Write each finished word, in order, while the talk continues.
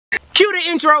Cue the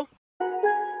intro.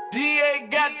 DA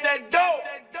got that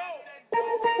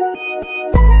dope.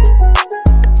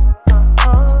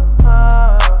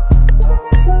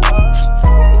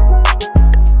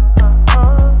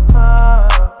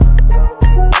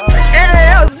 Hey,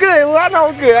 that was good. Well, I know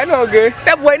I'm good. I know I'm good.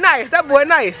 That boy nice. That boy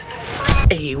nice.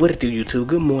 Hey, what it do, YouTube?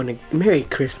 Good morning. Merry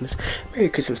Christmas. Merry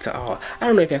Christmas to all. I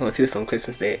don't know if y'all gonna see this on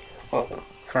Christmas Day or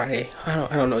Friday. I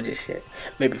don't know just yet.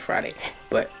 Maybe Friday.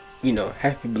 But you know,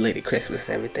 happy belated Christmas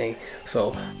and everything.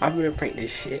 So I'm gonna prank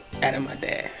this shit out of my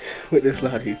dad with this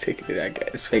lottery ticket that I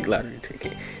got. This fake lottery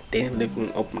ticket. They didn't live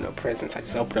room open up presents. I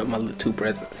just opened up my little 2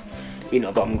 presents. You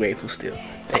know, but I'm grateful still.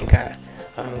 Thank God.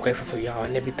 I'm grateful for y'all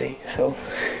and everything. So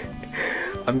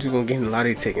I'm just gonna give him the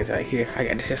lottery tickets right here. I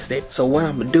got this yesterday. So what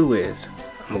I'm gonna do is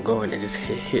I'm gonna go in and just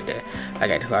hit that. I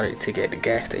got this lottery ticket at the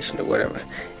gas station or whatever,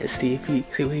 and see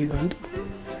what he gonna do.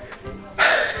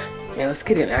 Yeah, let's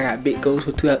get it. I got big goals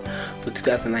for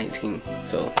 2019.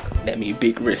 So that means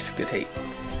big risks to take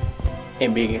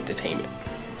and big entertainment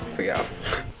for y'all.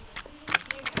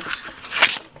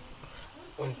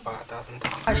 Win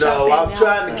 $5,000. No, I'm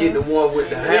trying to get the one with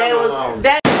the handle on.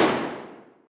 That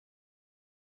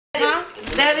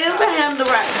is a handle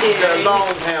right there. The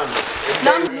long handle.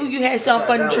 I knew you had something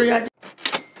for the tree.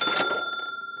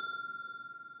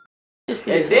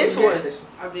 And this one,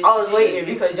 I was waiting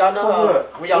because y'all know how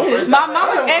when y'all first. My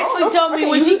mama actually told me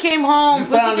when she came home,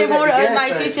 the other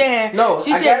night, she said,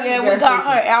 yeah, we got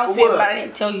her outfit, but I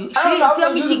didn't tell you. She didn't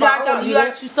tell me she got you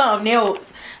got you something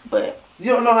else, but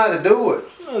you don't know how to do it.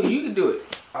 No, you can do it.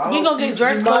 You gonna get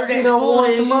dress coded at school.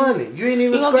 You money. You ain't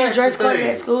even gonna get dress scratched coded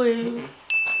at school. You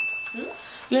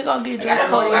ain't gonna get dress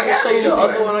coded I can at show you the school.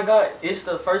 other one I got. It's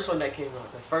the first one that came out.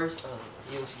 The first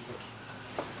UNC.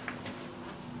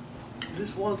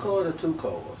 This 1 card or 2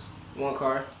 cards? 1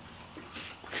 card.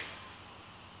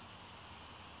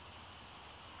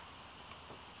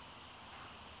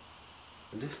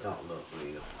 This don't look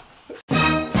real.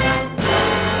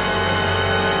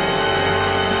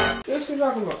 What's you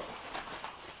talking about?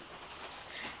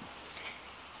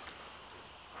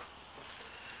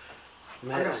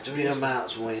 Max 3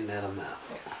 amounts win that amount.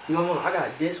 No, I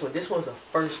got this one. This one's the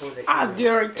first one that came I out.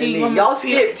 guarantee you. And then y'all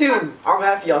skipped 2. I'm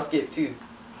happy y'all skipped 2.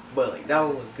 But like that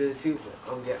one was good too.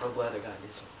 But I'm glad I got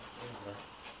this one.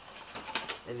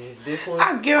 And then this one,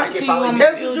 I guarantee you.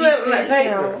 That's what you have on that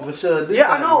paper. But sure, this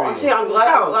Yeah, I ain't know. real. I'm saying I'm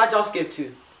glad y'all skipped 2.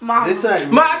 This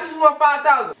ain't Ma, I just want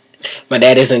 5,000. My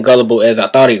dad isn't gullible as I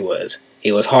thought he was.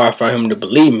 It was hard for him to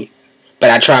believe me, but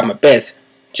I tried my best.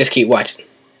 Just keep watching.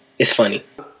 It's funny.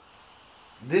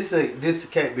 This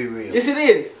can't be real. Yes, it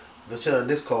is. But sure,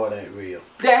 this card ain't real.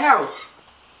 That house.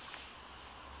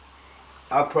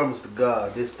 I promise to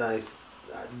God, this thing's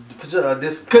for sure.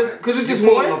 This Cause you just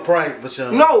pulling won? a prank, for sure.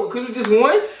 No, cause you just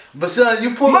won. But son,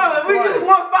 you pulling Mama, a we prank. just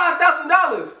won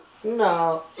 $5,000.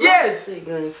 No. Yes.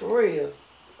 For real.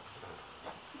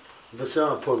 But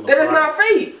son pulling a That prank. is not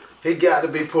fake. He got to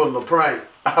be pulling a prank.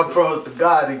 I promise to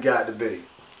God, he got to be.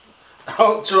 I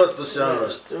don't trust for Sean.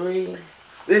 3.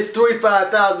 It's $5,000,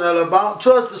 but I don't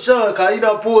trust for Sean because he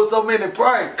done pulled so many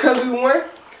pranks. Cause we won.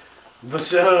 But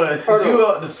Sean, Hold you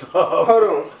on. up to something. Hold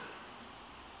on.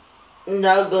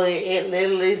 No, Glenn, it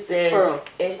literally says, Oh,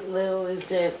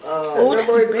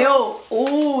 that's Bill.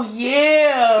 Oh,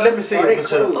 yeah. Let me see it, for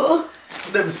sure.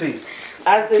 Let me see it.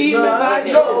 I said, Keep Sean, it by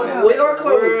the no, they are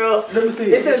closed. world, Let me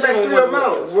see It says max 3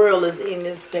 amounts. world is in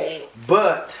this bag.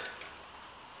 But,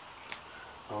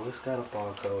 oh, it's got a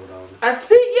barcode on it. I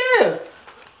see, yeah.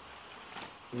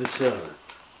 But Sean,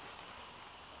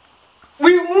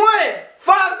 We won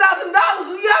 $5,000.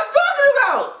 What y'all talking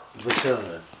about? but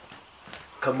Sean,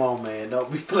 come on, man.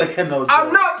 Don't be playing no joke.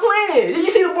 I'm not playing. Did you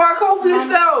see the barcode for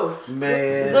yourself?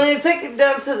 Man. Glenn, take it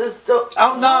down to the store.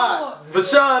 I'm not. But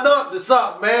Sean up to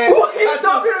something, man. What are you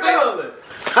talking about? Feel it.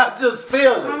 I just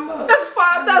feel it. That's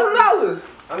 $5,000.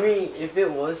 I mean, if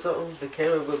it was something, the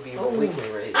camera would be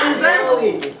blinking red.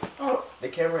 Exactly. The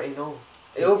camera ain't on.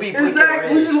 It will be blinking Exactly.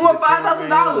 red. We just won $5,000.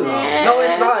 No,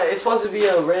 it's not. It's supposed to be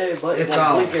a red button. It's like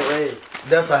on. blinking red.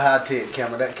 That's a high-tech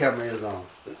camera. That camera is on.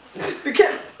 The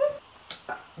camera.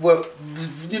 Well,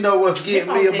 you know what's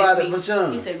getting me about it, He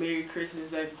Bashan? said Merry Christmas,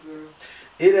 baby girl.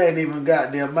 It ain't even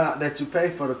got the amount that you pay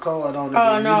for the card on it.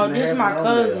 Oh, They no, usually this have my it on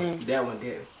cousin. That one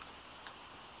did.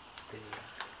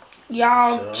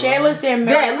 Y'all, Chandler said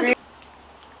Dad, Merry look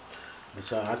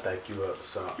Bashan, I think you up to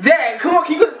something. Dad, come on,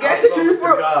 can you go to the gas station, promise to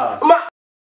bro? God.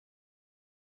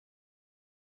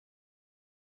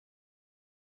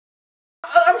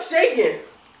 I'm shaking.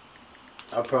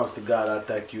 I promise to God, I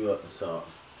think you up to something.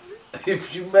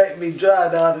 If you make me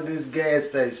drive down to this gas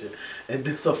station and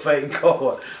this a fake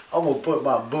card, I'm gonna put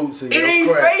my boots in It your ain't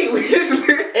crack. fake. We just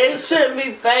It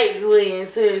be fake, Gwen.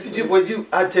 Seriously.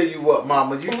 I tell you what,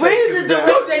 Mama, you take Where's him the down.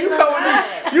 you come with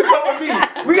me. You come with me.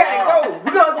 We gotta go.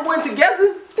 We gonna go in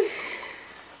together.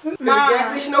 Is the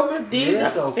gas station open? These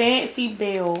are fancy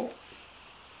belt.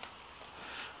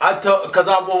 Cause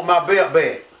I want my belt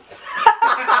back.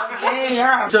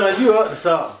 Yeah. Son, you up to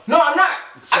something. No, I'm not.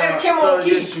 I got a camera on key.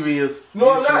 Yes, you is.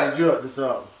 No, I'm not. You up to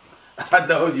something. I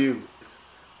know you.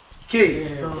 Key.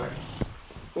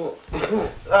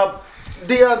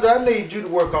 DeAndre, I need you to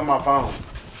work on my phone.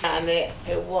 And it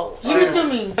won't. Give it to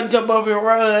me. Jump over and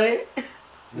run.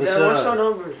 What's your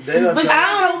number? But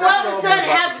I don't know what was trying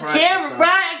to have the camera,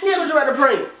 Brian. Who told you about the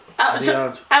prank? I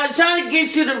was trying to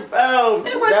get you to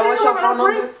Hey, what's your phone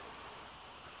number?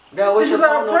 This is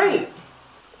not a prank.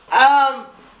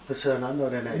 But son, I know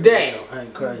that ain't Dang. real. I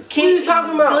ain't crazy. What are you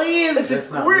talking about? Glenn's This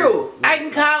is real. I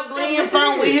can call Glenn's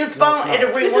phone with his phone and the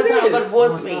ring one time go to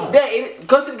voicemail. Dad,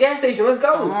 go to the gas station. Let's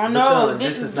go. Oh no,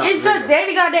 this is not it's because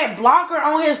Daddy got that blocker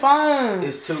on his phone.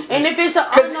 It's too. And if it's an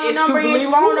unknown number in his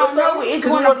phone, don't know it's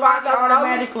going to block it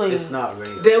automatically. It's not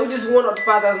real. Dad, we just won up to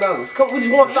 $5,000. Come, we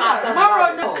just won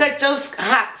 $5,000. Cut your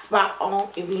hot spot on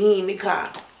if he in the car.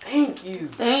 Thank you.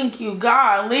 Thank you,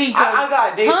 God. Leave. I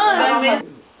got days.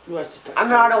 I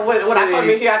know I don't. When I come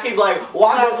in here, I keep like,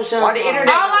 why the internet?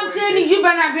 All I'm telling you, you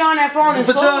better not be on that phone. But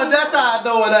that's how I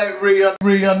know it ain't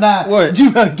real now. What?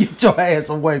 You better get your ass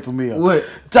away from here. What?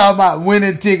 Talking about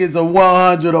winning tickets of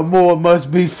 100 or more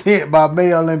must be sent by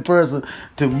mail in person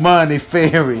to Money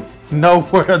Ferry,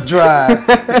 Nowhere Drive,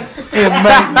 in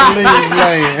Make-Believe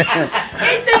Land.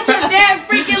 It took him that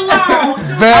freaking long.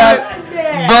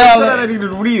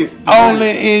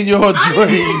 Only in your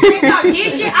dreams.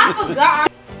 I forgot.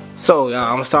 So,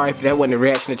 y'all, I'm sorry if that wasn't the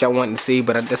reaction that y'all wanted to see,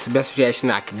 but that's the best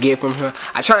reaction I could get from her.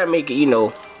 I try to make it,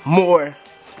 more,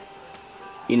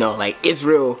 like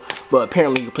Israel, but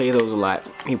apparently he played those a lot.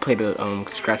 He played the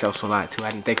scratch offs a lot too. I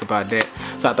didn't think about that,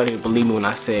 so I thought he would believe me when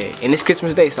I said, and it's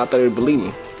Christmas Day, so I thought he would believe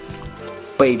me,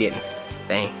 but he didn't.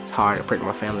 Dang, it's hard to prank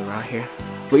my family around here.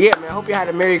 But yeah, man, I hope you had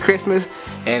a Merry Christmas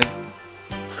and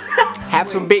have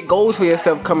some big goals for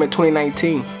yourself coming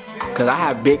 2019. Cause I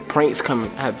have big pranks coming.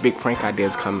 I have big prank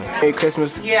ideas coming. Merry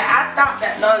Christmas. Yeah, I thought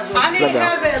that was. I didn't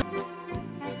have it.